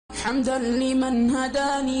حمدا لمن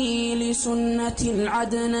هداني لسنة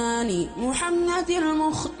العدنان محمد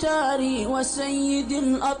المختار وسيد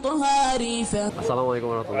الأطهار. Assalamu alaikum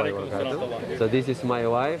wa rahmatullahi wa barakatuh. So this is my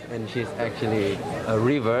wife and she's actually a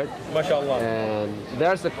revert. MashaAllah. And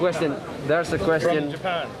there's a question. From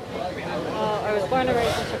Japan. I was born and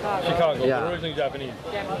raised in Chicago. Chicago, Yeah. originally Japanese.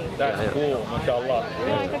 Japanese. That's cool, MashaAllah.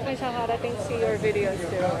 Yeah, I took my shahada. I think see your videos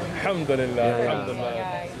too. Alhamdulillah,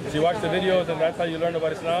 alhamdulillah. So you watch the videos and that's how you learn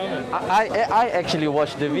about Islam? I actually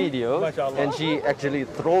watched the video MashaAllah. and she actually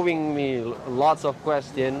throwing me lots of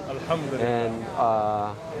questions. Alhamdulillah. And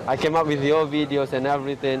I came up with your videos and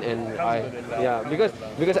everything, and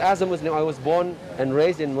because as a Muslim I was born and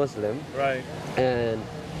raised in Muslim. Right. And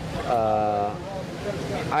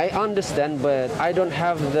I understand, but I don't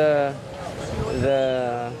have the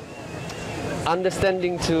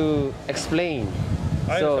understanding to explain.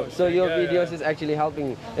 So your videos is actually helping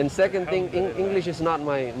me. And second thing, English is not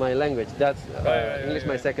my language. That's English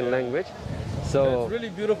my second language. So it's really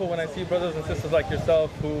beautiful when I see brothers and sisters like yourself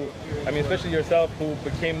who, I mean, especially yourself, who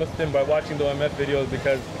became Muslim by watching the OMF videos,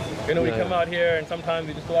 because, you know, we come out here and sometimes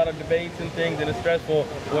we just do a lot of debates and things and it's stressful.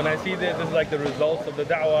 When I see this is like the results of the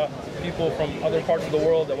da'wah, people from other parts of the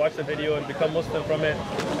world that watch the video and become Muslim from it.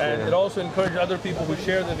 And it also encourages other people who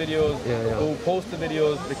share the videos, who post the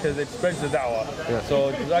videos, because it spreads the da'wah.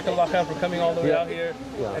 So Jazakallah khair for coming all the way out here.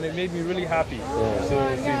 And it made me really happy to see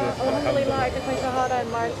this. Alhamdulillah, I took my shahada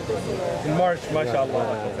in March this year. In March, mashallah.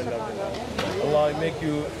 Allah make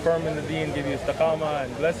you firm in the deen, give you istiqamah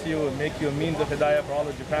and bless you and make you a means of hidayah for all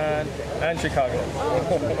of Japan and Chicago.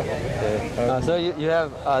 So you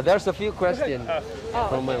have, there's a few questions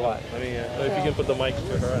from my wife. So if you can put the mic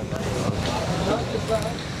to her.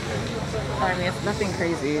 I mean, it's nothing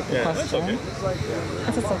crazy. Yeah, that's okay.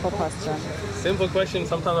 It's a simple question. Simple questions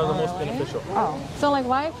sometimes are the most beneficial. Oh, so like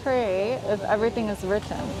why pray if everything is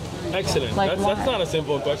written? Excellent. Like that's not a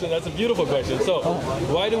simple question. That's a beautiful question. So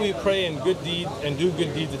why do we pray in good deeds and do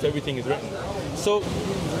good deeds if everything is written? So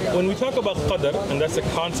when we talk about qadr, and that's the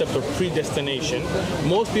concept of predestination,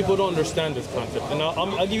 most people don't understand this concept. And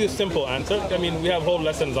I'll give you a simple answer. I mean, we have whole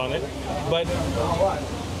lessons on it. But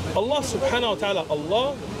Allah subhanahu wa ta'ala,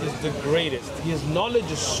 Allah is the greatest. His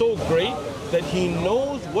knowledge is so great that He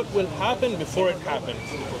knows what will happen before it happens.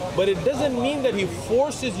 But it doesn't mean that He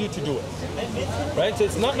forces you to do it, right? So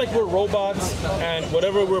it's not like we're robots and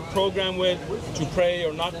whatever we're programmed with to pray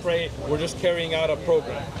or not pray, we're just carrying out a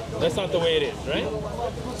program. That's not the way it is, right?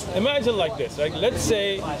 Imagine like this, right? Let's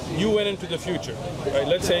say you went into the future, right?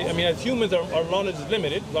 Let's say, I mean, as humans, our knowledge is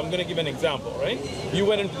limited, but I'm going to give an example, right? You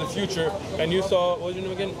went into the future and you saw, what was your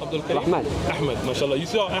name again? Abdul Karim? Ahmed, mashallah. You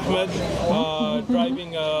saw Ahmed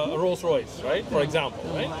driving a Rolls Royce, right? For example,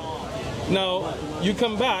 right? Now, you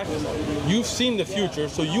come back, you've seen the future,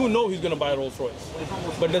 so you know he's going to buy a Rolls Royce.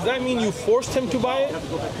 But does that mean you forced him to buy it?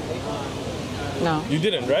 No. You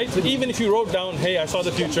didn't, right? So even if you wrote down, hey, I saw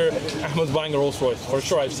the future, Ahmed's buying a Rolls Royce, for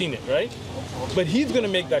sure, I've seen it, right? But he's going to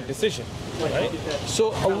make that decision, right?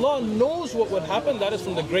 So Allah knows what would happen. That is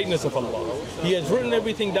from the greatness of Allah. He has written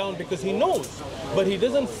everything down because He knows, but He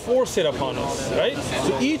doesn't force it upon us, right?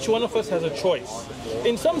 So each one of us has a choice.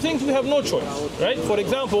 In some things we have no choice, right? For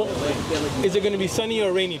example, is it going to be sunny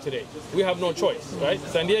or rainy today? We have no choice, right?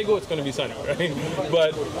 San Diego, it's going to be sunny, right?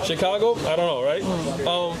 But Chicago, I don't know, right?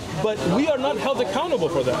 But we are not held accountable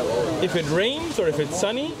for that. If it rains or if it's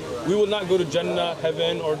sunny, we will not go to Jannah,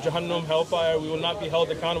 heaven, or Jahannam, hellfire. We will not be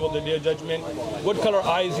held accountable to the Day of Judgment. What color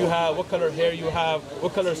eyes you have, what color hair you have,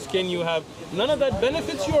 what color skin you have, none of that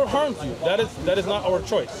benefits you or harms you. That is not our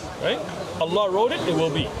choice, right? Allah wrote it, it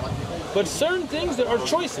will be. But certain things, there are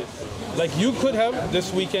choices. Like you could have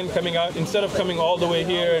this weekend coming out, instead of coming all the way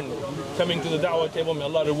here and coming to the da'wah table, may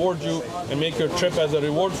Allah reward you and make your trip as a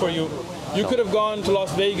reward for you. You could have gone to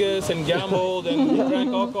Las Vegas and gambled and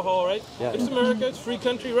drank alcohol, right? It's America, it's a free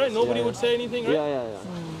country, right? Nobody would say anything, right?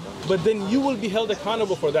 But then you will be held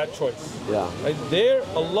accountable for that choice. Right? There,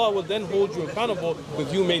 Allah will then hold you accountable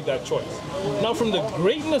because you made that choice. Now, from the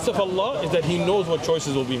greatness of Allah is that He knows what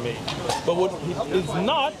choices will be made. But what He is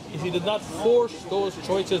not, is He does not force those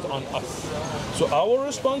choices on us. So our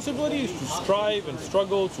responsibility is to strive and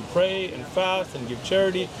struggle, to pray and fast and give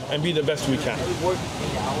charity and be the best we can.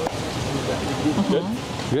 Good?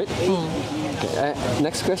 Good.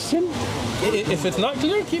 Next question. If it's not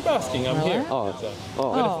clear, keep asking. I'm here. Oh.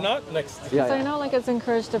 But if not, next. So I know like it's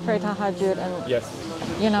encouraged to pray tahajjud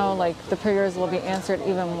and you know like the prayers will be answered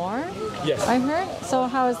even more. Yes. I heard. So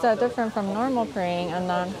how is that different from normal praying and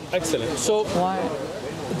then? Excellent. So why?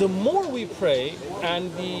 The more we pray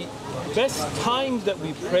and the best times that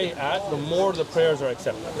we pray at, the more the prayers are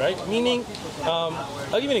accepted, right? Meaning, I'll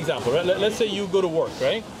give you an example, right? Let's say you go to work,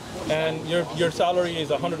 right? and your salary is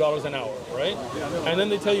 $100 an hour, right? And then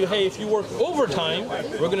they tell you, hey, if you work overtime,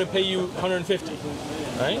 we're going to pay you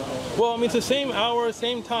 $150, right? Well, I mean, it's the same hour,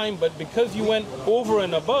 same time, but because you went over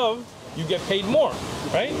and above, you get paid more,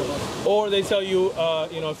 right? Or they tell you,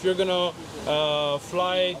 if you're gonna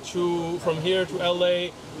fly from here to LA,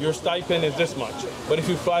 your stipend is this much. But if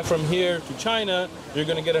you fly from here to China, you're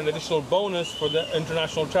gonna get an additional bonus for the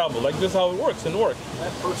international travel. Like this is how it works in work.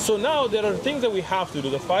 So now there are things that we have to do.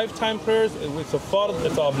 The 5-time prayers, it's a fard,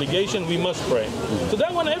 it's an obligation, we must pray. So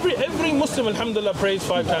that one, every Muslim, alhamdulillah, prays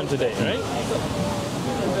 5 times a day, right?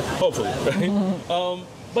 Hopefully, right?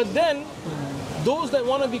 But then, those that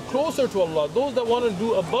want to be closer to Allah, those that want to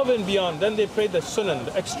do above and beyond, then they pray the sunan,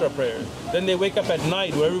 the extra prayers. Then they wake up at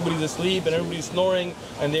night where everybody's asleep and everybody's snoring,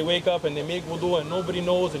 and they wake up and they make wudu and nobody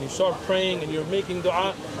knows, and you start praying and you're making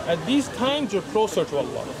dua. At these times, you're closer to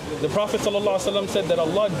Allah. The Prophet ﷺ said that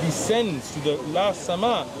Allah descends to the last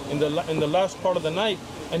sama in the last part of the night,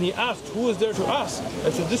 and he asked, who is there to ask? I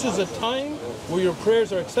said, this is a time where your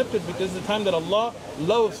prayers are accepted because it's the time that Allah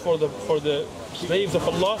loves for the slaves of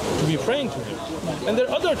Allah to be praying to Him. And there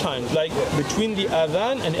are other times, like between the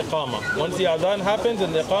adhan and iqamah. Once the adhan happens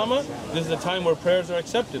and the iqamah, this is the time where prayers are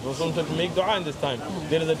accepted. Rasul said to make dua in this time.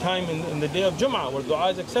 There is a time in the day of Jum'ah where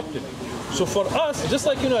dua is accepted. So for us, just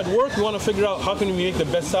like at work, we want to figure out how can we make the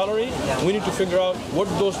best salary. We need to figure out what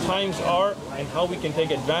those times are and how we can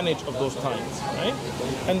take advantage of those times, right?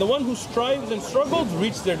 And the one who strives and struggles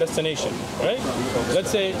reach their destination, right? Let's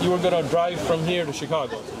say you were going to drive from here to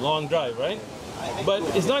Chicago, long drive, right? But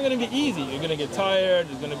it's not going to be easy. You're going to get tired.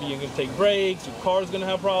 You're going to take breaks. Your car's going to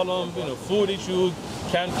have problems. Food issues.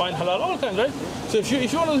 Can't find halal. All kinds, right? So if you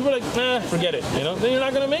want to be like, nah, forget it. Then you're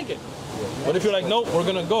not going to make it. But if you're like, no, we're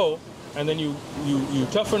going to go, and then you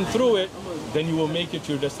toughen through it, then you will make it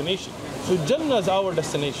to your destination. So Jannah is our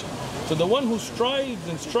destination. So the one who strives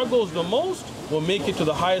and struggles the most will make it to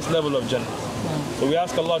the highest level of Jannah. So we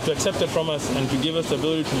ask Allah to accept it from us and to give us the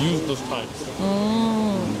ability to use those times.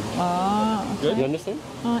 Good? You understand?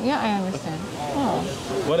 Yeah, I understand. Oh.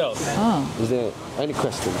 What else? Is there any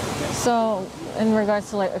question? So, in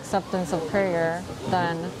regards to acceptance of prayer,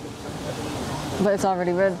 then, but it's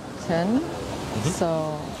already written,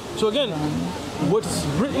 So again, what's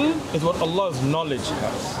written is what Allah's knowledge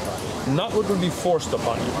has, not what will be forced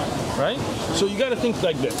upon you, right? So you got to think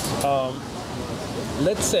like this.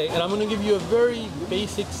 Let's say, and I'm going to give you a very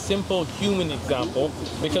basic, simple human example,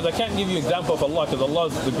 because I can't give you an example of Allah, because Allah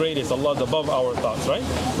is the greatest, Allah is above our thoughts, right?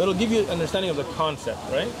 But it'll give you an understanding of the concept,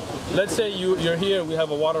 right? Let's say you're here, we have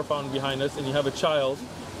a water fountain behind us, and you have a child,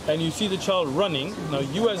 and you see the child running. Now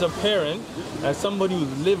you as a parent, as somebody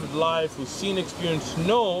who's lived life, who's seen experience,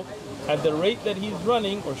 know at the rate that he's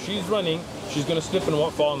running or she's running, she's going to slip and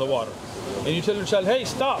fall in the water. And you tell the child, hey,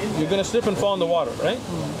 stop, you're going to slip and fall in the water, right?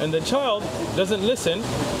 And the child doesn't listen,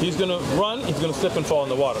 he's going to run, he's going to slip and fall in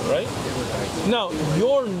the water, right? Now,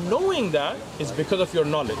 your knowing that is because of your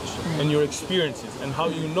knowledge and your experiences and how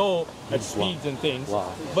you know at speeds and things.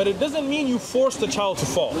 But it doesn't mean you force the child to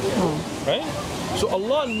fall, right? So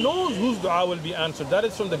Allah knows whose dua will be answered. That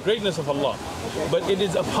is from the greatness of Allah. But it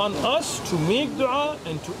is upon us to make dua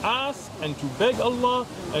and to ask and to beg Allah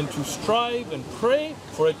and to strive and pray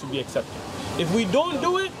for it to be accepted. If we don't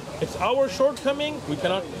do it, it's our shortcoming, we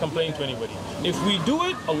cannot complain to anybody. If we do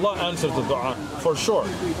it, Allah answers the dua, for sure.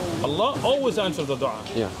 Allah always answers the dua.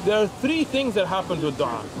 Yeah. There are 3 things that happen with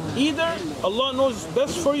dua. Either Allah knows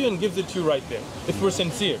best for you and gives it to you right there, if we're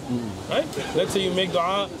sincere, right? Let's say you make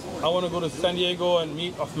dua, I want to go to San Diego and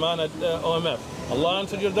meet Uthman at OMF. Allah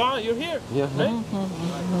answered your dua, you're here, right?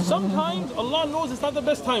 Sometimes Allah knows it's not the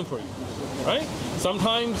best time for you, right?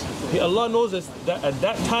 Sometimes Allah knows that at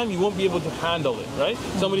that time you won't be able to handle it, right?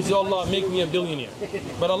 Somebody says, Allah, make me a billionaire.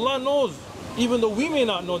 But Allah knows, even though we may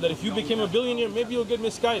not know, that if you became a billionaire, maybe you'll get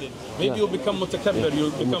misguided. Maybe you'll become mutakabbir,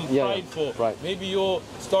 you'll become prideful. Right. Maybe you'll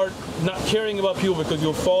start not caring about people because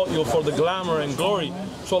you'll fall for the glamour and glory.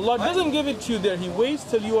 So Allah doesn't give it to you there. He waits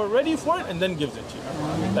till you are ready for it and then gives it to you.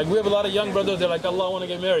 Like we have a lot of young brothers, they're like, Allah, I want to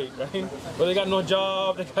get married, right? But they got no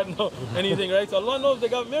job, they got no anything, right? So Allah knows they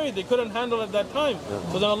got married, they couldn't handle at that time.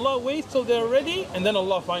 So then Allah waits till they're ready and then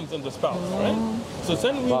Allah finds them the spouse, right? So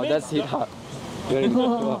then we That's hit hard.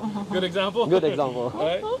 Good example? Good example.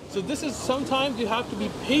 Right? So this is, sometimes you have to be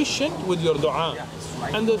patient with your dua.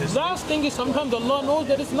 And the last thing is, sometimes Allah knows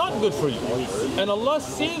that it's not good for you. And Allah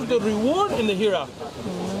saves the reward in the hereafter.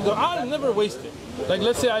 Dua is never wasted. Like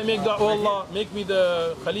let's say I make dua, oh Allah, make me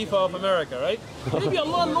the Khalifa of America, right? Maybe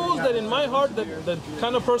Allah knows that in my heart that the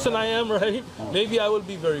kind of person I am, right? Maybe I will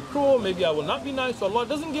be very cruel, maybe I will not be nice. So Allah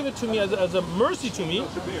doesn't give it to me as a mercy to me.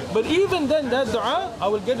 But even then, that dua, I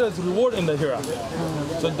will get as reward in the hereafter.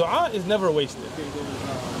 So dua is never wasted.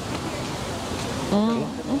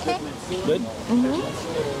 Okay. Good?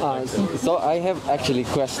 So I have actually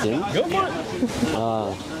question. Go for it.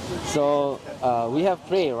 So we have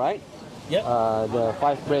prayer, right? Yeah. The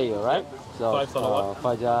 5 prayer, right? So 5 salawat.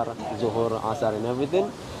 Fajr, Zuhur, Asar, and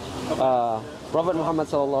everything. Prophet Muhammad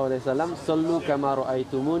sallallahu alaihi wasallam, "Sallu kama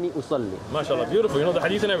ra'aytumuni usalli." MashaAllah, beautiful. You know the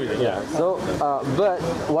hadith and everything. Yeah. So, but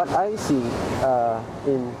what I see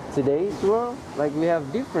in today's world, like we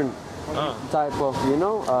have different type of, you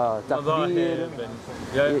know, takbir.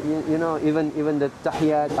 You know, even the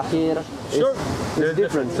tahiyat, akhir, Sure. is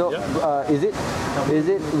different. So, is it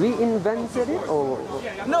we invented it or?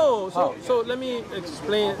 No. So let me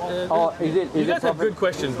explain. You guys have good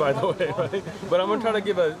questions, by the way, right? But I'm gonna try to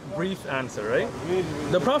give a brief answer, right?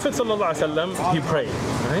 The Prophet sallallahu alaihi wasallam, he prayed,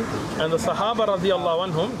 right? And the Sahaba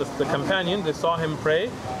radiallahu anhum, the companion, they saw him pray.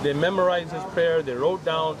 They memorized his prayer. They wrote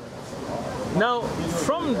down. Now,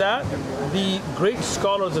 from that, the great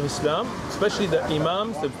scholars of Islam, especially the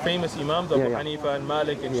Imams, the famous Imams, Abu Hanifa and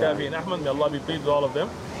Malik and Shafi and Ahmad, may Allah be pleased with all of them,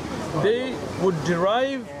 they would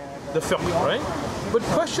derive the fiqh, right? But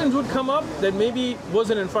questions would come up that maybe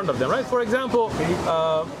wasn't in front of them, right? For example,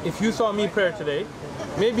 if you saw me pray today,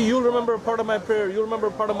 maybe you'll remember part of my prayer, you'll remember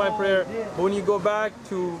part of my prayer, but when you go back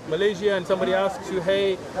to Malaysia and somebody asks you,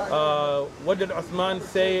 hey, what did Uthman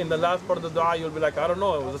say in the last part of the dua, you'll be like, I don't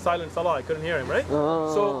know, it was a silent salah, I couldn't hear him, right?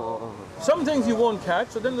 So some things you won't catch.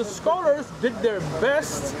 So then the scholars did their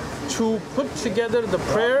best to put together the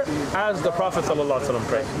prayer as the Prophet ﷺ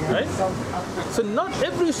prayed, right? So not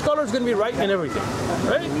every scholar is going to be right in everything,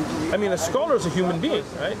 right? I mean, a scholar is a human being,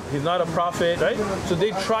 right? He's not a prophet, right? So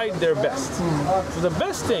they tried their best. So the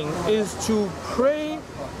best thing is to pray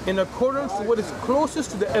in accordance to what is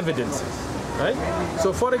closest to the evidences, right?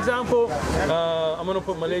 So for example, I'm going to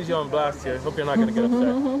put Malaysia on blast here. I hope you're not going to get upset.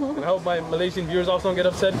 And I hope my Malaysian viewers also don't get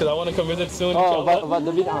upset because I want to come visit soon. About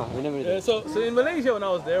the bid'ah, we never did. So in Malaysia when I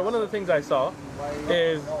was there, one of the things I saw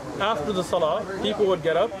is after the salah, people would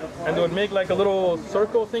get up and they would make like a little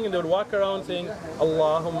circle thing and they would walk around saying,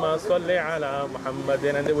 Allahumma salli ala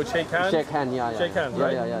Muhammadin, and they would shake hands. Shake hands, Shake hands,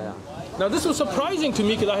 right? Yeah. Now this was surprising to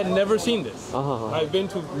me because I had never seen this. I've been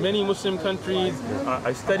to many Muslim countries,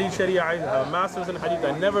 I studied Sharia, I have a master's in Hadith,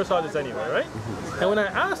 I never saw this anywhere, right? And when I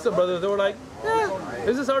asked the brothers, they were like, yeah,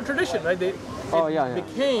 this is our tradition, right? It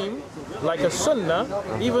became like a sunnah,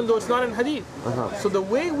 even though it's not in Hadith. So the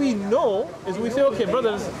way we know is we say, okay,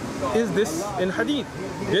 brothers, is this in Hadith?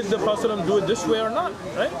 Did the Prophet do it this way or not,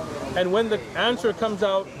 right? And when the answer comes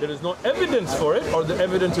out, there is no evidence for it, or the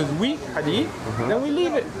evidence is weak, hadith, then we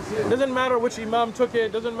leave it. Doesn't matter which Imam took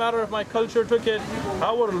it, doesn't matter if my culture took it.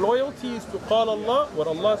 Our loyalty is to Qala Allah, what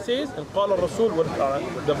Allah says, and Qala Rasul, what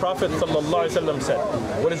the Prophet ﷺ said.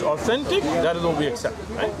 What is authentic, that is what we accept,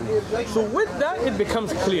 right? So with that, it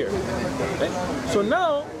becomes clear. Right? So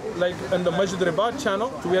now, like on the Masjid Ribat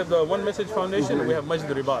channel, so we have the One Message Foundation and we have Masjid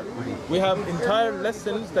Ribat. We have entire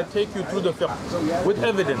lessons that take you through the fiqh with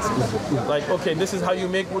evidence. Like, okay, this is how you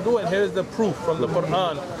make wudu and here is the proof from the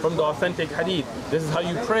Quran, from the authentic hadith. This is how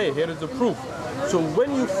you pray, here is the proof. So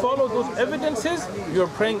when you follow those evidences, you're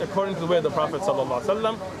praying according to the way of the Prophet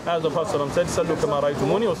ﷺ, as the Prophet ﷺ said, Sallu kama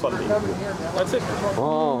ra'aytumuni wa salli. That's it.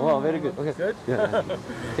 Oh, wow, very good. Okay. Good? Yeah.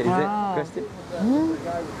 Okay, is that question?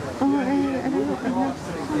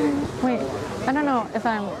 Wait, I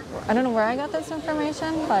don't know where I got this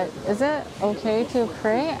information, but is it okay to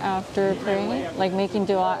pray after praying? Like making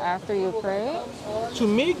dua after you pray? To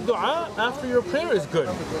make dua after your prayer is good,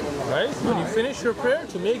 right? When you finish your prayer,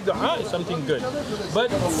 to make dua is something good. But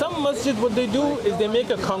some masjid, what they do is they make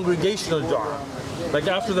a congregational dua. Like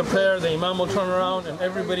after the prayer, the imam will turn around and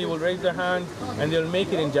everybody will raise their hand and they'll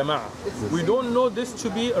make it in jama'ah. We don't know this to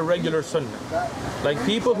be a regular sunnah. Like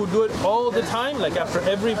people who do it all the time, like after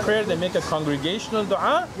every prayer they make a congregational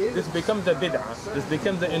dua, this becomes a bid'ah, this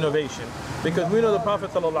becomes the innovation. Because we know the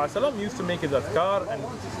Prophet ﷺ used to make his adhkar,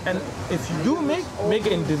 and if you do make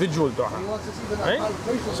individual dua, right?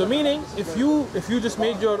 So meaning, if you just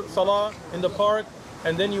made your salah in the park,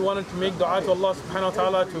 and then you wanted to make dua to Allah subhanahu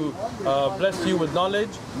wa ta'ala to bless you with knowledge,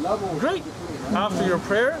 great. After your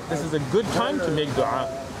prayer, this is a good time to make dua.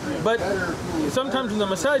 But sometimes in the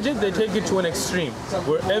masajid, they take it to an extreme,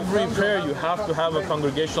 where every prayer you have to have a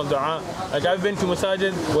congregational dua. Like I've been to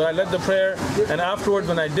masajid where I led the prayer, and afterwards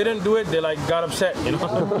when I didn't do it, they like got upset, you know.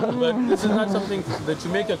 But this is not something that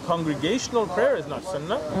you make a congregational prayer is not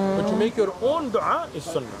sunnah, but you make your own dua is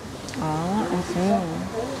sunnah. Oh, I see.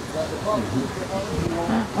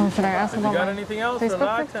 Oh, should I ask about You got anything else? Facebook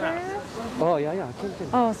Relax and ask. picture? Oh, yeah.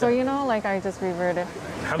 Oh, so you know, like I just reverted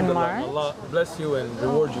in Alhamdulillah, March. Allah bless you and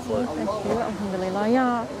reward you for it. Thank you, alhamdulillah.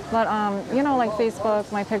 Yeah, but you know, like Facebook,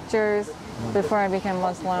 my pictures before I became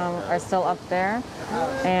Muslim are still up there,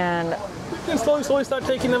 and You can slowly start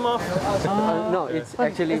taking them off. No, it's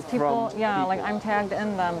but actually it's people, from... yeah, like I'm tagged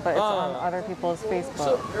in them, but it's on other people's Facebook.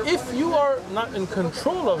 So if you are not in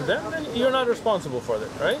control of them, then you're not responsible for them,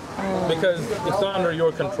 right? Because it's not under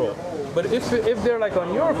your control. But if they're like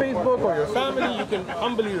on your Facebook or your family, you can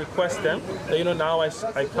humbly request them. That, you know, now I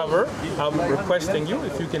cover, I'm requesting you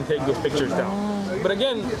if you can take those pictures down. But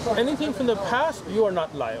again, anything from the past, you are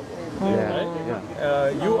not liable. Right?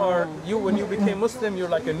 When you became Muslim, you're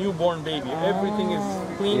like a newborn baby. Everything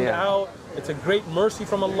is cleaned out. It's a great mercy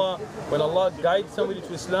from Allah. When Allah guides somebody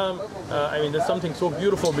to Islam, I mean, there's something so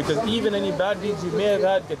beautiful because even any bad deeds you may have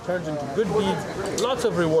had get turned into good deeds. Lots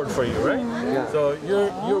of reward for you, right? Yeah. So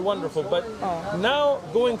you're wonderful. But now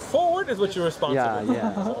going forward is what you're responsible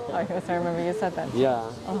for. I guess I remember you said that. Yeah,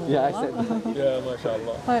 I said that. Yeah,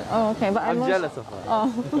 mashallah. But, okay, but I'm jealous of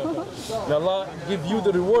her. May Allah give you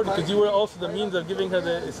the reward because you were also the means of giving her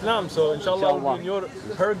the Islam. So inshallah, will be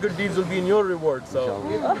in her good deeds will be in your reward. So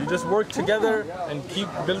you just work together and keep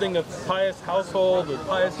building a pious household with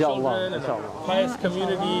pious children and a pious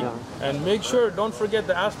community, and make sure, don't forget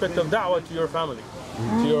the aspect of da'wah to your family,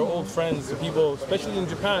 to your old friends, to people, especially in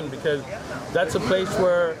Japan, because that's a place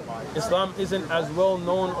where Islam isn't as well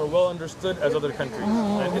known or well understood as other countries.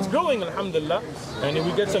 And it's growing, alhamdulillah, and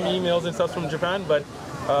we get some emails and stuff from Japan, but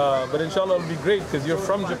inshallah it'll be great because you're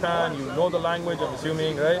from Japan, you know the language, I'm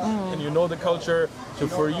assuming, right? And you know the culture. So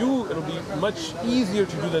for you, it'll be much easier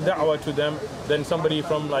to do the da'wah to them than somebody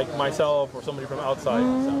from like myself or somebody from outside.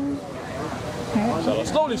 Inshallah.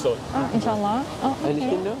 Slowly. Inshallah. Oh, okay.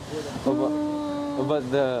 Anything else about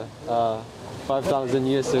the 5,000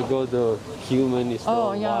 years ago, the human is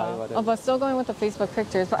but still going with the Facebook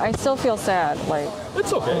pictures, but I still feel sad. Like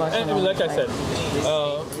it's okay. And I mean, like I said,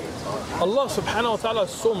 Allah subhanahu wa ta'ala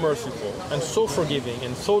is so merciful and so forgiving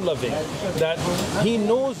and so loving that He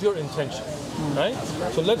knows your intention, right?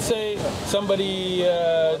 So let's say somebody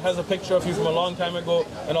has a picture of you from a long time ago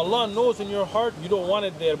and Allah knows in your heart you don't want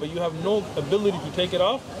it there, but you have no ability to take it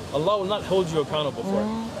off. Allah will not hold you accountable for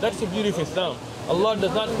it. That's the beauty of Islam. Allah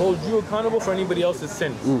does not hold you accountable for anybody else's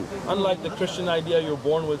sins. Unlike the Christian idea, you're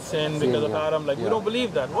born with sin because of haram. Like, we don't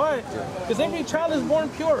believe that. Why? Because every child is born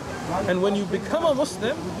pure. And when you become a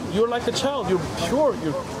Muslim, you're like a child. You're pure.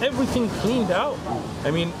 You're everything cleaned out.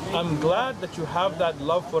 I mean, I'm glad that you have that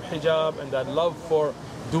love for hijab and that love for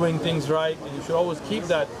doing things right, and you should always keep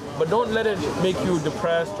that. But don't let it make you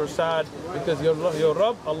depressed or sad, because your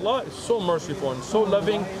Rabb, Allah, is so merciful and so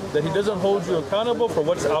loving that He doesn't hold you accountable for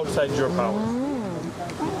what's outside your power.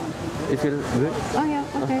 You feel good? Oh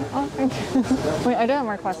yeah, okay. Oh, thank you. Wait, I do have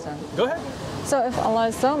more questions. Go ahead. So if Allah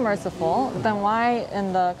is so merciful, then why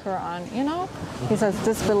in the Quran, you know, He says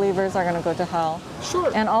disbelievers are going to go to hell?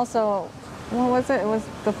 Sure. And also, what was it? It was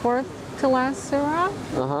the fourth to last surah?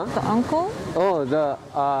 The uncle? Oh, the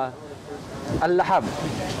Al-Lahab.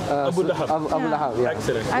 Abu Lahab. Abu Lahab, yeah.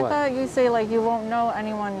 Excellent. I thought you say like you won't know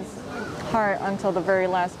anyone's heart until the very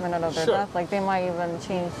last minute of their death. Like they might even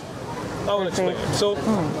change. I will explain. So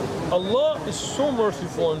Allah is so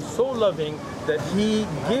merciful and so loving that He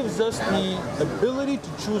gives us the ability to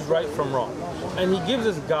choose right from wrong. And He gives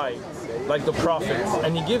us guides like the prophets,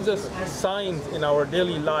 and He gives us signs in our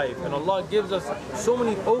daily life, and Allah gives us so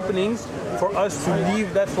many openings for us to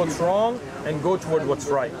leave that's what's wrong and go toward what's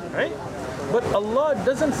right, right? But Allah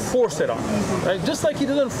doesn't force it on us, right? Just like He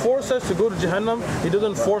doesn't force us to go to Jahannam, He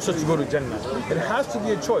doesn't force us to go to Jannah. It has to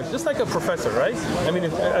be a choice, just like a professor, right? I mean,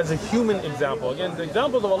 as a human example. Again, the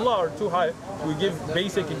examples of Allah are too high. We give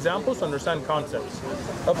basic examples to understand concepts.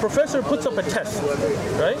 A professor puts up a test,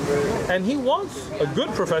 right? And he wants, a good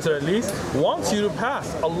professor at least, wants you to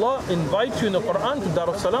pass. Allah invites you in the Quran to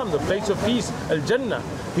Dar Salam, the place of peace, Al-Jannah.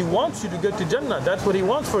 He wants you to get to Jannah. That's what He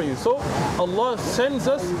wants for you. So Allah sends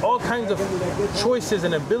us all kinds of choices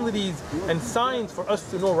and abilities and signs for us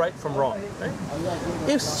to know right from wrong. Right?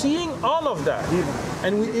 If seeing all of that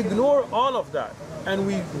and we ignore all of that, and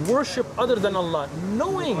we worship other than Allah,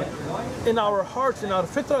 knowing in our hearts, in our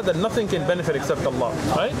fitrah, that nothing can benefit except Allah,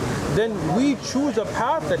 right? Then we choose a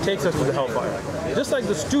path that takes us to the hellfire. Just like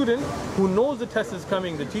the student who knows the test is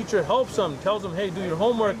coming, the teacher helps him, tells him, hey, do your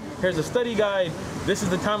homework, here's a study guide, this is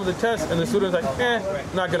the time of the test, and the student's like,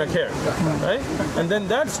 not gonna care, right? And then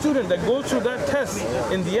that student that goes through that test,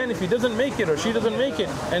 in the end, if he doesn't make it or she doesn't make it,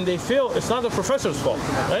 and they fail, it's not the professor's fault,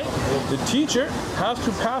 right? The teacher has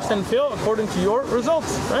to pass and fail according to your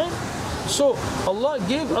results, right? So Allah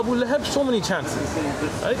gave Abu Lahab so many chances,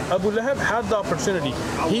 right? Abu Lahab had the opportunity.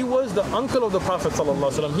 He was the uncle of the Prophet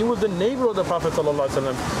ﷺ. He was the neighbor of the Prophet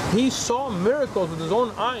ﷺ. He saw miracles with his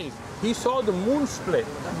own eyes. He saw the moon split.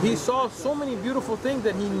 He saw so many beautiful things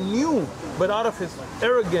that he knew, but out of his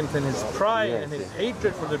arrogance and his pride and his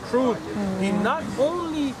hatred for the truth, he not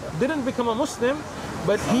only didn't become a Muslim,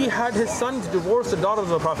 but he had his sons divorce the daughters of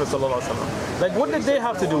the Prophet ﷺ. Like, what did they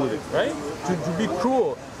have to do with it, right? To be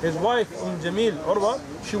cruel. His wife, Urwa,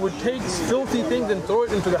 she would take filthy things and throw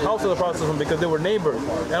it into the house of the Prophet ﷺ because they were neighbors.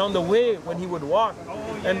 And on the way, when he would walk,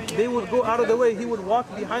 and they would go out of the way, he would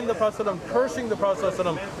walk behind the Prophet ﷺ, cursing the Prophet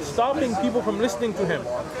ﷺ, stopping people from listening to him,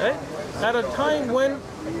 right? At a time when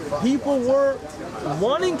people were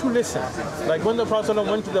wanting to listen. Like when the Prophet ﷺ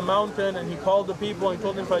went to the mountain and he called the people and he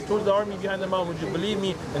told them, if I told the army behind the mountain, would you believe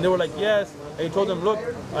me? And they were like, yes. And he told them, look,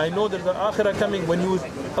 I know there's an akhirah coming. When he was,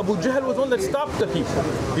 Abu Jahl was one that stopped the people.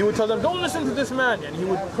 He would tell them, don't listen to this man. And he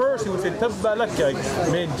would curse, he would say, tabba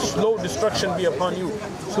laka, may slow destruction be upon you.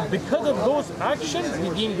 So because of those actions, he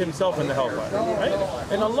deemed himself in the hellfire,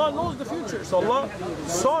 right? And Allah knows the future. So Allah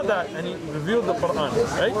saw that and he revealed the Quran,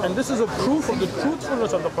 right? And this is a proof of the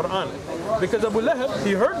truthfulness of the Quran. Because Abu Lahab,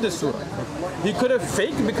 he heard this surah. He could have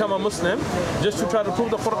faked become a Muslim just to try to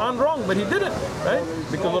prove the Quran wrong, but he didn't, right?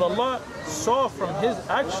 Because what Allah saw from his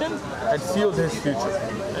actions had sealed his future.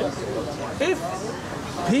 Right? If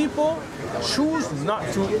people choose not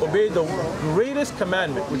to obey the greatest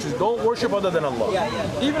commandment, which is don't worship other than Allah.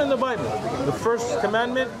 Even in the Bible, the first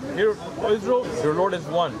commandment, hear Israel, your Lord is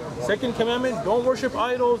one. Second commandment, don't worship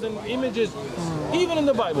idols and images. Even in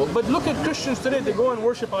the Bible. But look at Christians today, they go and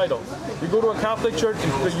worship idols. You go to a Catholic church,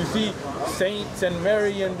 you see saints and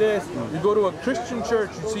Mary and this. You go to a Christian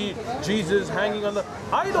church, you see Jesus hanging on the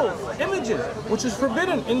idols, images, which is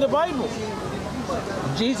forbidden in the Bible.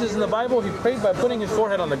 Jesus in the Bible, he prayed by putting his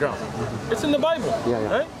forehead on the ground. It's in the Bible,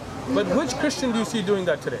 right? But which Christian do you see doing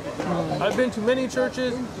that today? I've been to many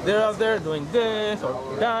churches, they're out there doing this,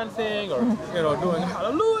 or dancing, or doing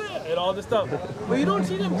hallelujah, and all this stuff. But you don't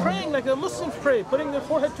see them praying like the Muslims pray, putting their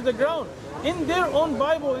forehead to the ground. In their own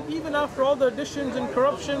Bible, and even after all the additions and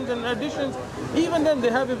corruptions and additions, even then they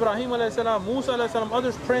have Ibrahim alayhi salam, Musa alayhi salam,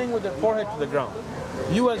 others praying with their forehead to the ground.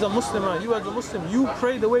 You as a Muslim, you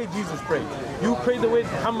pray the way Jesus prayed. You pray the way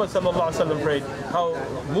Muhammad sallallahu alaihi wasallam prayed. How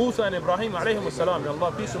Musa and Ibrahim alayhim salam,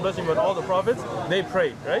 Allah peace and blessing on all the prophets, they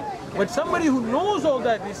prayed, right? But somebody who knows all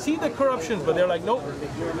that, they see the corruptions, but they're like, nope,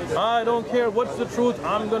 I don't care what's the truth.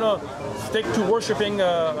 I'm gonna stick to worshiping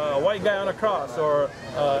a white guy on a cross, or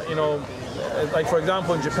like for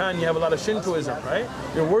example in Japan you have a lot of Shintoism, right?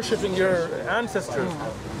 You're worshiping your ancestors.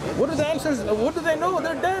 What are the ancestors? What do they know?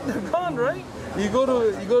 They're dead. They're gone, right? You go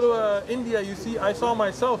to India. You see, I saw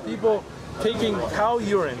myself people taking cow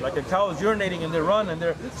urine, like a cow is urinating and they run and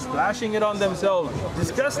they're splashing it on themselves.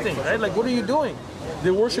 Disgusting, right? Like, what are you doing?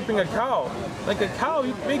 They're worshiping a cow. Like a cow,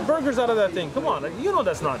 you make burgers out of that thing. Come on, you know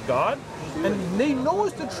that's not God. And they know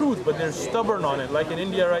it's the truth, but they're stubborn on it. Like in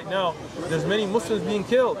India right now, there's many Muslims being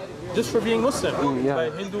killed just for being Muslim by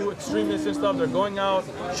Hindu extremists and stuff. They're going out,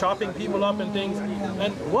 chopping people up and things.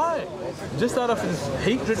 And why? Just out of his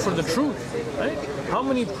hatred for the truth, right? How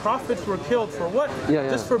many prophets were killed for what?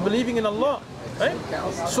 Just for believing in Allah. Right?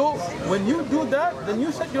 So when you do that, then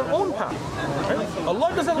you set your own path. Right?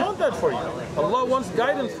 Allah doesn't want that for you. Allah wants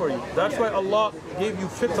guidance for you. That's why Allah gave you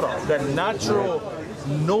fitrah, that natural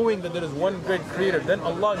knowing that there is one great creator. Then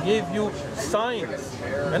Allah gave you signs.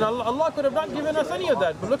 And Allah could have not given us any of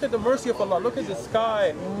that. But look at the mercy of Allah. Look at the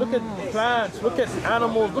sky. Look at plants. Look at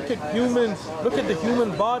animals. Look at humans. Look at the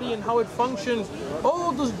human body and how it functions.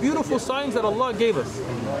 All those beautiful signs that Allah gave us,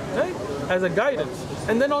 right? As a guidance.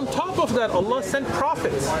 And then on top of that, Allah sent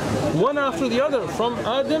prophets, one after the other, from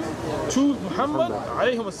Adam to Muhammad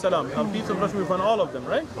alayhi salam. Peace and blessings upon all of them,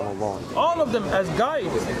 right? All of them as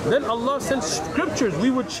guides. Then Allah sent scriptures.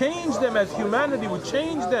 We would change them as humanity would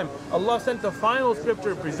change them. Allah sent the final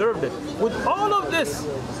scripture, preserved it. With all of this,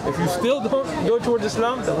 if you still don't go towards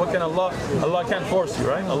Islam, then what can Allah can't force you,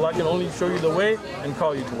 right? Allah can only show you the way and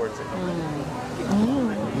call you towards it.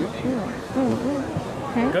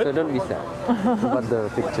 Okay. Good? So don't be sad about the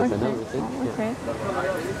pictures and everything. Yeah. Okay.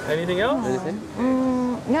 Anything else? Anything?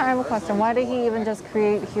 Yeah, I have a question. Why did he even just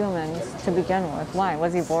create humans to begin with? Why?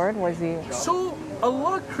 Was he bored? Was he... So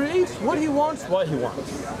Allah creates what He wants, why He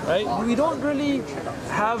wants, right? We don't really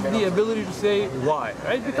have the ability to say why,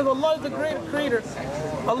 right? Because Allah is the great creator.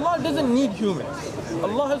 Allah doesn't need humans.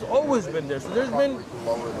 Allah has always been there. So there's been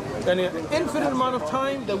an infinite amount of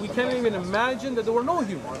time that we can't even imagine that there were no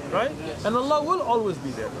humans, right? And Allah will always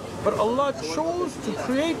be there. But Allah chose to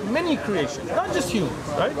create many creations, not just humans,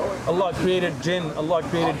 right? Allah created jinn, Allah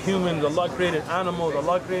created humans, Allah created animals,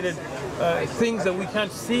 Allah created things that we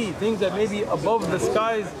can't see, things that may be above the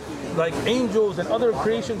skies, like angels and other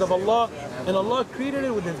creations of Allah, and Allah created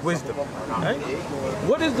it with His wisdom, right?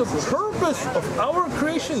 What is the purpose of our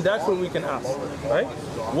creation? That's what we can ask, right?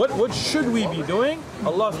 What should we be doing?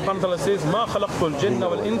 Allah subhanahu wa ta'ala says, مَا خَلَقْتُ الْجِنَّ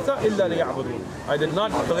وَالْإِنسَ إِلَّا لِيَعْبُدُونَ. I did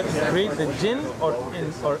not create the jinn or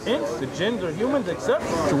ins, the jinns or humans, except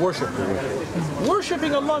to worship Him.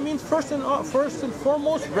 Worshipping Allah means first and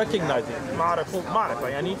foremost recognizing, to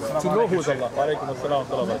know who is Allah.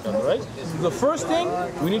 Right? The first thing,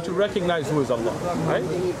 we need to recognize who is Allah, right?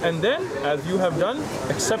 And then, as you have done,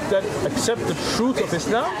 accept the truth of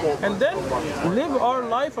Islam, and then live our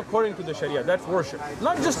life according to the Sharia. That's worship.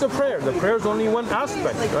 Not just the prayer. The prayer is only one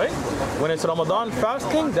aspect, right? When it's Ramadan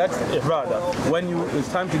fasting, that's ibadah. When it's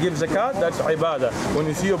time to give zakat, that's ibadah. When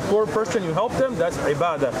you see a poor person, you help them, that's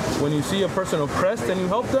ibadah. When you see a person oppressed and you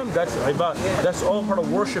help them, that's ibadah. That's all part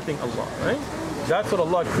of worshiping Allah, right? That's what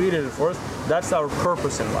Allah created it for us. That's our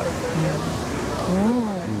purpose in life.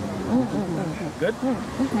 Good?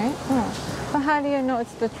 Okay. But how do you know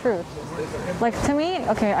it's the truth? Like, to me,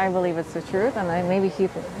 okay, I believe it's the truth, and maybe he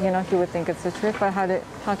would think it's the truth. But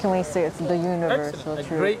how can we say it's the universal truth?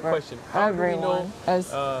 Great question. How everyone, as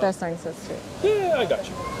their says too. Yeah, I got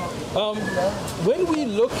you. When we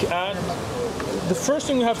look at the first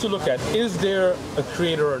thing we have to look at, is there a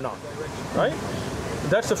creator or not? Right?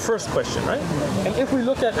 That's the first question, right? And if we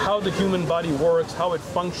look at how the human body works, how it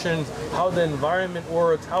functions, how the environment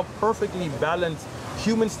works, how perfectly balanced,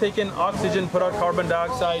 humans take in oxygen, put out carbon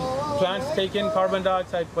dioxide, plants take in carbon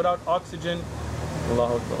dioxide, put out oxygen.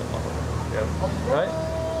 Allahu Akbar, Allahu Akbar.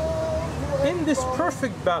 Right? In this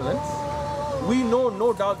perfect balance, we know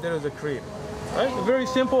no doubt there is a creator. Right? Very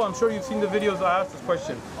simple. I'm sure you've seen the videos I asked this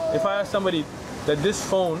question. If I ask somebody that this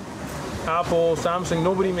phone, Apple, Samsung,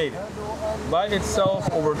 nobody made it. By itself,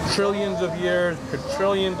 over trillions of years,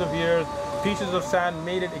 pieces of sand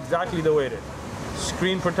made it exactly the way it is.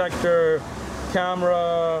 Screen protector,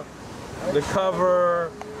 camera, the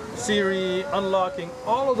cover, Siri, unlocking,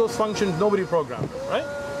 all of those functions, nobody programmed it, right?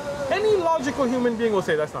 Any logical human being will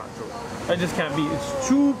say that's not true. That just can't be. It's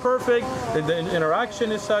too perfect, that the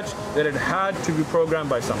interaction is such that it had to be programmed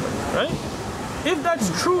by somebody, right? If that's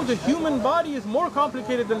true, the human body is more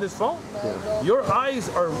complicated than this phone. Yeah. Your eyes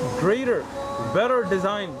are greater, better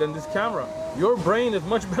designed than this camera. Your brain is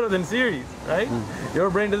much better than Siri's, right? Your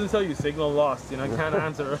brain doesn't tell you signal lost, can't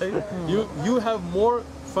answer, right? You have more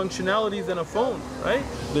functionalities than a phone, right?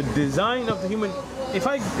 The design of the human. If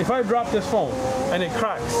I drop this phone and it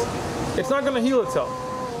cracks, it's not going to heal itself.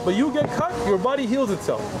 But you get cut, your body heals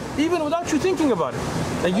itself, even without you thinking about it.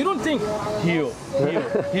 Like, you don't think, heal,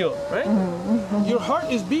 right? Your heart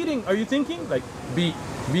is beating. Are you thinking? Like, beat,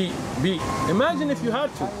 beat, beat. Imagine if you had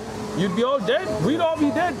to. You'd be all dead. We'd all be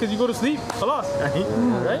dead because you go to sleep. Khalas,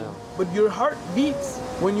 right? But your heart beats.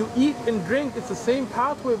 When you eat and drink, it's the same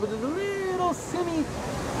pathway, but there's a little skinny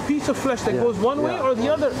piece of flesh that goes one way or the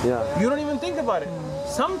other. You don't even think about it.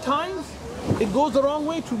 Sometimes it goes the wrong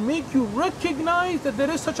way to make you recognize that there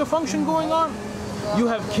is such a function going on. You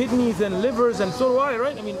have kidneys and livers, and so do I,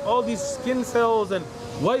 right? I mean, all these skin cells and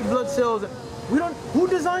white blood cells. Who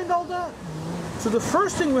designed all that? So the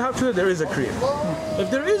first thing we have to know, there is a creator. If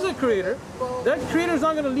there is a creator, that creator is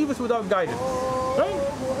not going to leave us without guidance, right?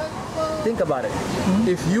 Think about it.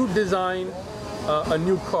 If you design a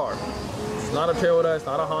new car, it's not a Toyota, it's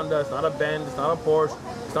not a Honda, it's not a Benz, it's not a Porsche,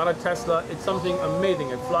 it's not a Tesla, it's something amazing.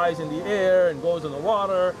 It flies in the air and goes in the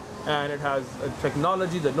water, and it has a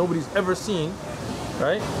technology that nobody's ever seen,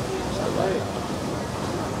 right?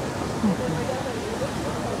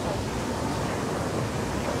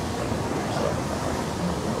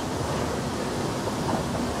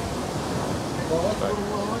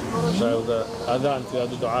 So the adhan to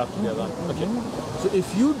the dua to the adhan. Okay. So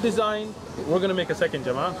if you design, we're going to make a second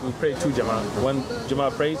jama'ah. We pray two jama'ah. One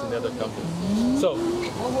jama'ah prays and the other comes in. So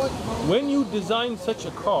when you design such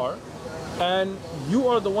a car, and you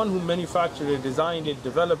are the one who manufactured it, designed it,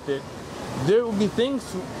 developed it, there will be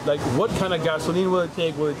things like what kind of gasoline will it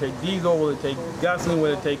take? Will it take diesel? Will it take gasoline?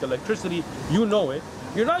 Will it take electricity? You know it.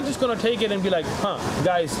 you're not just going to take it and be like,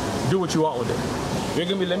 guys, do what you want with it. You're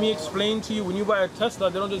going to be, let me explain to you, when you buy a Tesla,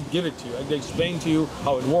 they don't just give it to you. They explain to you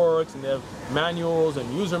how it works, and they have manuals and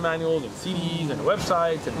user manuals and CDs and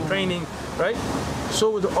websites and training, right? So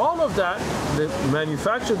with all of that, the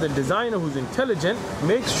manufacturer, the designer who's intelligent,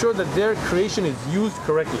 makes sure that their creation is used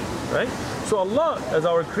correctly, right? So Allah, as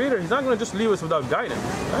our creator, He's not going to just leave us without guidance,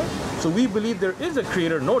 right? So we believe there is a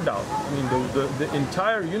creator, no doubt. I mean, the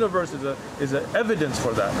entire universe is a evidence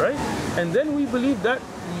for that, right? And then we believe that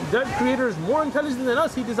that creator is more intelligent than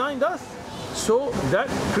us. He designed us. So that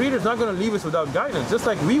creator is not going to leave us without guidance, just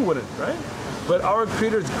like we wouldn't, right? But our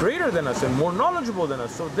creator is greater than us and more knowledgeable than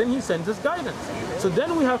us. So then He sends us guidance. So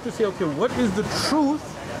then we have to say, okay, what is the truth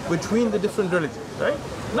between the different religions, right?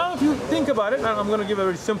 Now, if you think about it, and I'm going to give a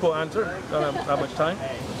very simple answer, I don't have that much time.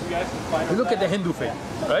 You look at the Hindu faith,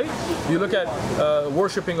 right? You look at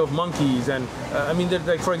worshipping of monkeys, and I mean,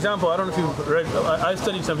 like, for example, I don't know if you've read, I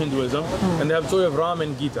studied some Hinduism, and they have the story of Ram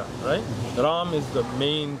and Gita, right? Ram is the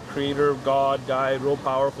main creator, God, guy, real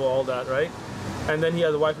powerful, all that, right? And then he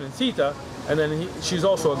has a wife named Sita, and then she's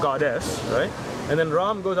also a goddess, right? And then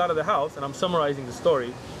Ram goes out of the house, and I'm summarizing the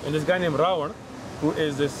story, and this guy named Ravan, who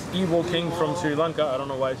is this evil king from Sri Lanka, I don't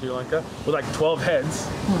know why Sri Lanka, with like 12 heads.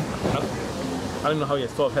 I don't know how he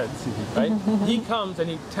has 12 heads, right? He comes and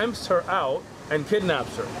he tempts her out and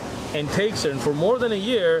kidnaps her and takes her, and for more than a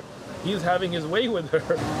year, he's having his way with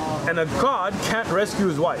her, and a god can't rescue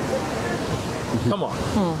his wife. Come on.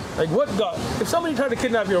 Like, what God? If somebody tried to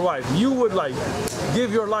kidnap your wife, you would like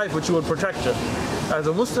give your life, but you would protect her. As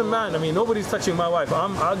a Muslim man, I mean, nobody's touching my wife.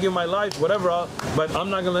 I'll give my life, whatever, but I'm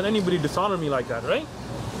not going to let anybody dishonor me like that, right?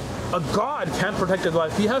 A god can't protect his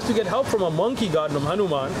wife. He has to get help from a monkey god,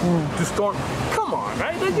 Hanuman, to storm. Come on,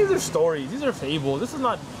 right? Like, these are stories. These are fables. This is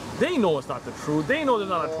not, they know it's not the truth. They know there's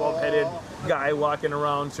not a 12-headed guy walking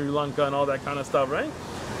around Sri Lanka and all that kind of stuff, right?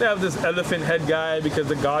 They have this elephant head guy because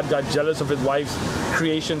the god got jealous of his wife's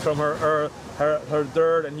creation from her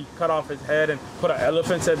dirt, and he cut off his head and put an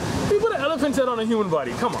elephant's head. He put an elephant's head on a human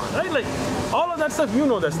body. Come on, right? Like, all of that stuff, you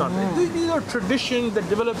know that's not. These are traditions that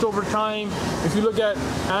developed over time. If you look at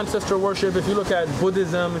ancestor worship, if you look at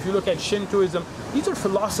Buddhism, if you look at Shintoism, these are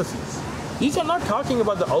philosophies. These are not talking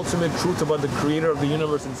about the ultimate truth about the creator of the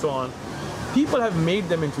universe and so on. People have made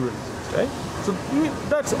them into religions, right? So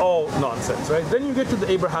that's all nonsense, right? Then you get to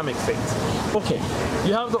the Abrahamic faith. Okay,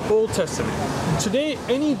 you have the Old Testament. Today,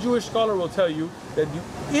 any Jewish scholar will tell you that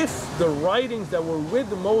if the writings that were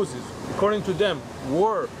with Moses, according to them,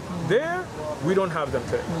 were there, we don't have them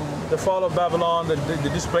today. The fall of Babylon, the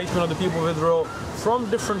displacement of the people of Israel,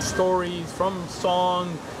 from different stories, from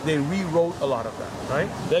songs, they rewrote a lot of that,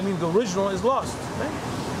 right? That means the original is lost,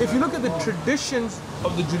 right? If you look at the traditions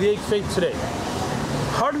of the Judaic faith today,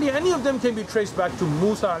 hardly any of them can be traced back to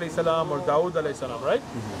Musa alayhi salam or Dawood alayhi salam, right?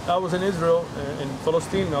 I was in Israel, in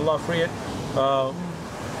Palestine, may Allah free it.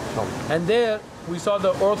 And there we saw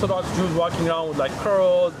the Orthodox Jews walking around with like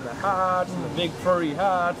curls and the hats and the big furry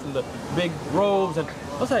hats and the big robes. And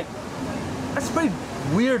I was like, that's a pretty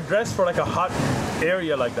weird dress for like a hot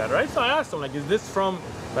area like that, right? So I asked them, like, is this from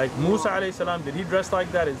like Musa alayhi salam? Did he dress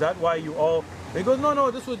like that? Is that why you all... He goes,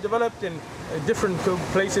 no, this was developed in different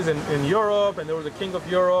places in Europe, and there was a king of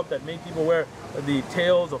Europe that made people wear the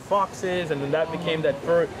tails of foxes, and then that became that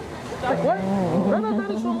fur. Like, what?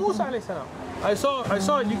 That is from Musa alayhi salam. I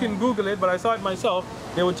saw it, you can Google it, but I saw it myself.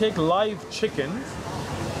 They would take live chickens,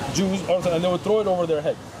 Jews, and they would throw it over their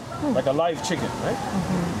head, like a live chicken, right?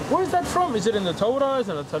 Where is that from? Is it in the Torah? Is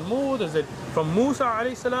it in the Talmud? Is it from Musa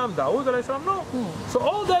alayhi salam, Dawood alayhi salam? No. So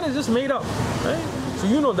all that is just made up, right? So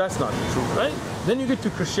you know that's not the truth, right? Then you get to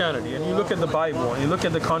Christianity, and you look at the Bible, and you look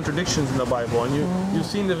at the contradictions in the Bible, and you've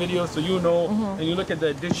seen the videos, so you know, and you look at the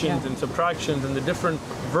additions and subtractions and the different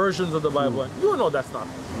versions of the Bible, and you know that's not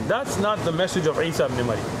the message of Isa ibn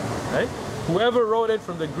Maryam, right? Whoever wrote it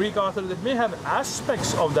from the Greek author, they may have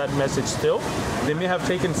aspects of that message still. They may have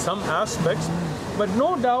taken some aspects, but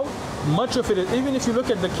no doubt much of it is, even if you look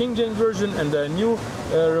at the King James Version and the New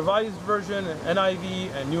Revised Version, and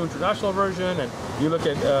NIV and New International Version, and you look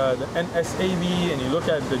at the NSAV, and you look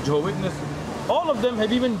at the Jehovah's Witness, all of them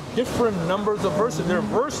have even different numbers of verses. There are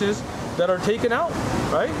verses that are taken out,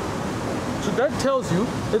 right? So that tells you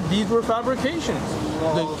that these were fabrications.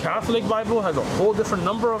 The Catholic Bible has a whole different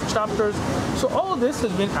number of chapters. So all this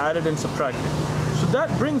has been added and subtracted. So that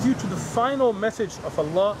brings you to the final message of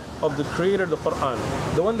Allah, of the Creator, the Quran.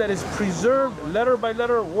 The one that is preserved letter by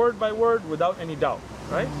letter, word by word, without any doubt,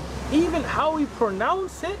 right? Even how we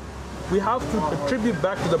pronounce it, we have to attribute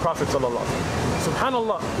back to the Prophet ﷺ.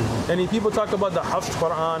 Subhanallah. And people talk about the Hafs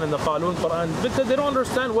Quran and the Qalun Quran because they don't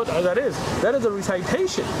understand what that is. That is a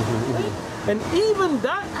recitation. And even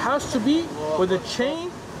that has to be with a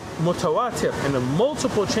chain mutawatir, and a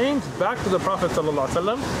multiple chains back to the Prophet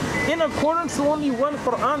ﷺ, in accordance to only one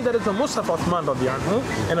Quran, that is the Mus'haf Uthman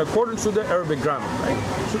in accordance to the Arabic grammar. Right?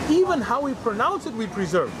 So even how we pronounce it we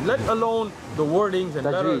preserve, let alone the wordings and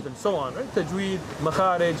letters and so on. Right? Tajweed,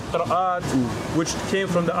 makharij, qira'at, which came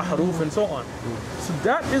from the ahruf and so on. So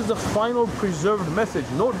that is the final preserved message.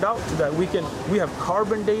 No doubt that we have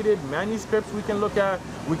carbon dated manuscripts we can look at.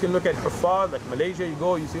 We can look at hufaz, like Malaysia, you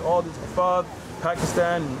go, you see all these hufaz.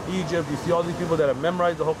 Pakistan, Egypt, you see all these people that have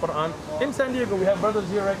memorized the whole Quran. In San Diego, we have brothers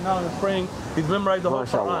here right now who's praying. He's memorized the whole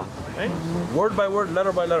Quran, right? Word by word,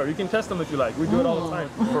 letter by letter. You can test them if you like. We do it all the time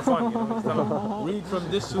for fun. You know, kind of read from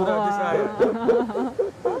this surah, this ayah.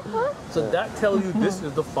 So that tells you this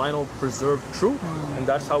is the final preserved truth, and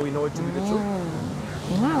that's how we know it to be the truth.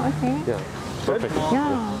 Wow. Okay. Yeah. Perfect.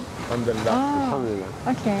 Yeah. Alhamdulillah. Alhamdulillah.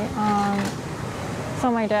 Okay. So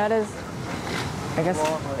my dad is, I guess,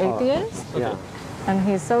 atheist. Yeah. And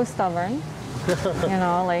he's so stubborn, you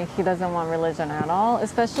know, like he doesn't want religion at all,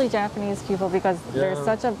 especially Japanese people, because there's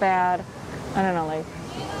such a bad, I don't know, like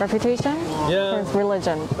reputation for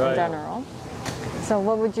religion in general. So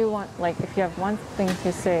what would you want, like if you have one thing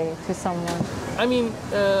to say to someone? I mean,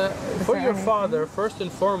 for your father, first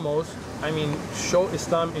and foremost, I mean, show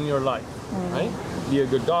Islam in your life, right? Be a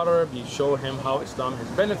good daughter, show him how Islam has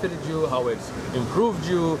benefited you, how it's improved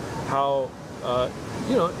you, how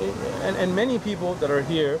you know, and many people that are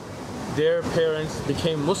here, their parents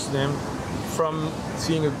became Muslim from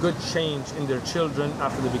seeing a good change in their children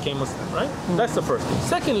after they became Muslim, right? That's the first thing.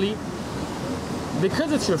 Secondly,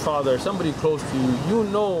 because it's your father, somebody close to you, you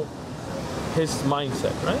know his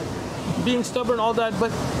mindset, right? Being stubborn, all that,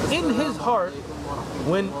 but in his heart,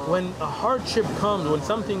 when a hardship comes, when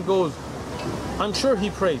something goes, I'm sure he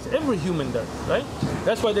prays. Every human does, right?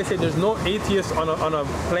 That's why they say there's no atheist on a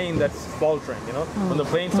plane that's faltering, you know? When the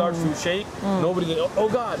plane starts to shake, nobody goes, oh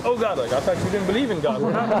God, like I thought you didn't believe in God.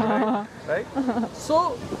 What happened, right?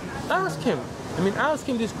 So ask him. I mean, ask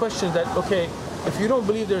him these questions that, okay, if you don't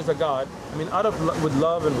believe there's a God, I mean, with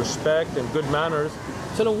love and respect and good manners,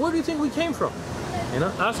 so then where do you think we came from? You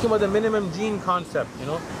know, ask him about the minimum gene concept, you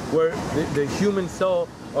know, where the human cell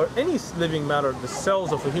or any living matter, the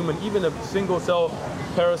cells of a human, even a single cell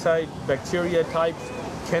parasite, bacteria types,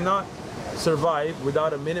 cannot survive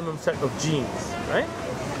without a minimum set of genes, right?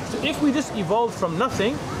 So if we just evolved from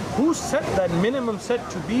nothing, who set that minimum set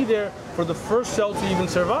to be there for the first cell to even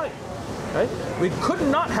survive, right? We could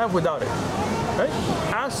not have without it, right?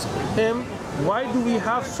 Ask him, why do we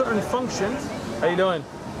have certain functions? How you doing?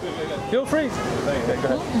 Feel free. Thanks.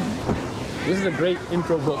 Go ahead. This is a great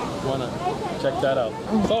intro book. Wanna check that out?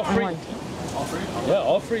 It's all free. All free? Yeah,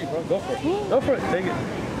 all free, bro. Go for it. Go for it. Take it.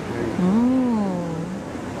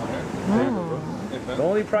 There you go, bro. The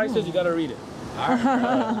only price is you gotta read it.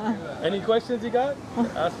 Any questions you got?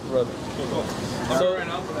 Ask the brother. So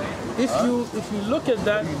if you look at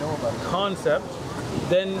that concept,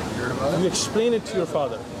 then you explain it to your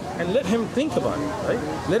father. And let him think about it,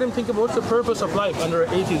 right? Let him think about what's the purpose of life under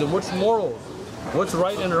atheism, what's morals, what's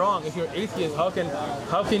right and wrong. If you're atheist, how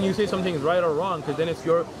can you say something is right or wrong? Because then it's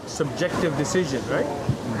your subjective decision, right?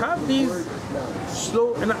 Have these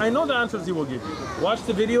slow, and I know the answers he will give you. Watch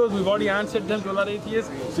the videos, we've already answered them to a lot of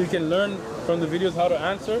atheists, so you can learn from the videos how to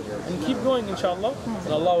answer, and keep going, inshallah,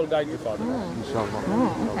 and Allah will guide you, Father. Inshallah.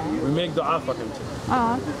 Okay. We make dua for him too.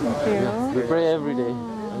 Oh, thank you. Yes, we pray every day.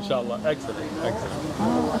 Inshallah. Excellent.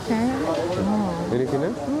 Oh, okay. Anything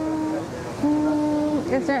else?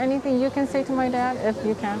 Is there anything you can say to my dad, if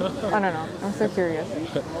you can? I don't know. I'm so curious.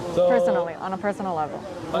 So, personally, on a personal level,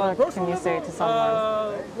 what can you say to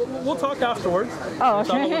someone? We'll talk afterwards. Oh,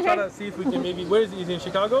 okay. We'll try to see if we can maybe. Where is he? Is he in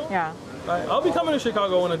Chicago? Yeah. I'll be coming to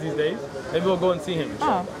Chicago one of these days. Maybe we'll go and see him.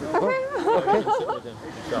 Oh, okay. Sit with him,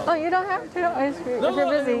 Oh, you don't have to. If you're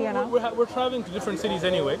busy, you know. We're traveling to different cities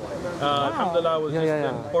anyway. Alhamdulillah, was just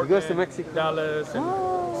in Portland, he goes to Mexico, Dallas, and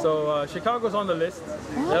so Chicago's on the list.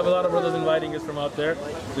 We have a lot of brothers inviting us from out there.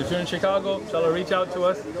 So if you're in Chicago, inshallah, reach out to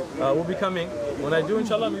us. We'll be coming. When I do,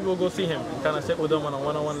 inshallah, maybe we'll go see him and kind of sit with him on a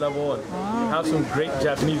one-on-one level and have some great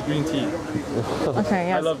Japanese green tea. Okay,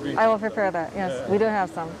 yes. I love green tea. I will prepare that. Yes, we do have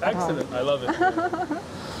some. Excellent. I love it.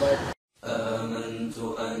 آمنت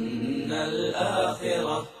أن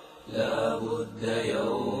الآخرة لا بد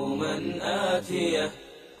يوما آتية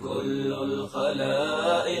كل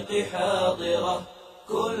الخلائق حاضرة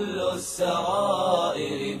كل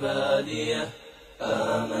السرائر بادية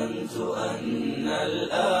آمنت أن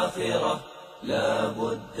الآخرة لا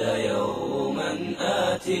بد يوما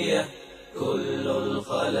آتية كل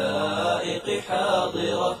الخلائق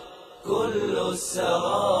حاضرة كل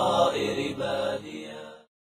السرائر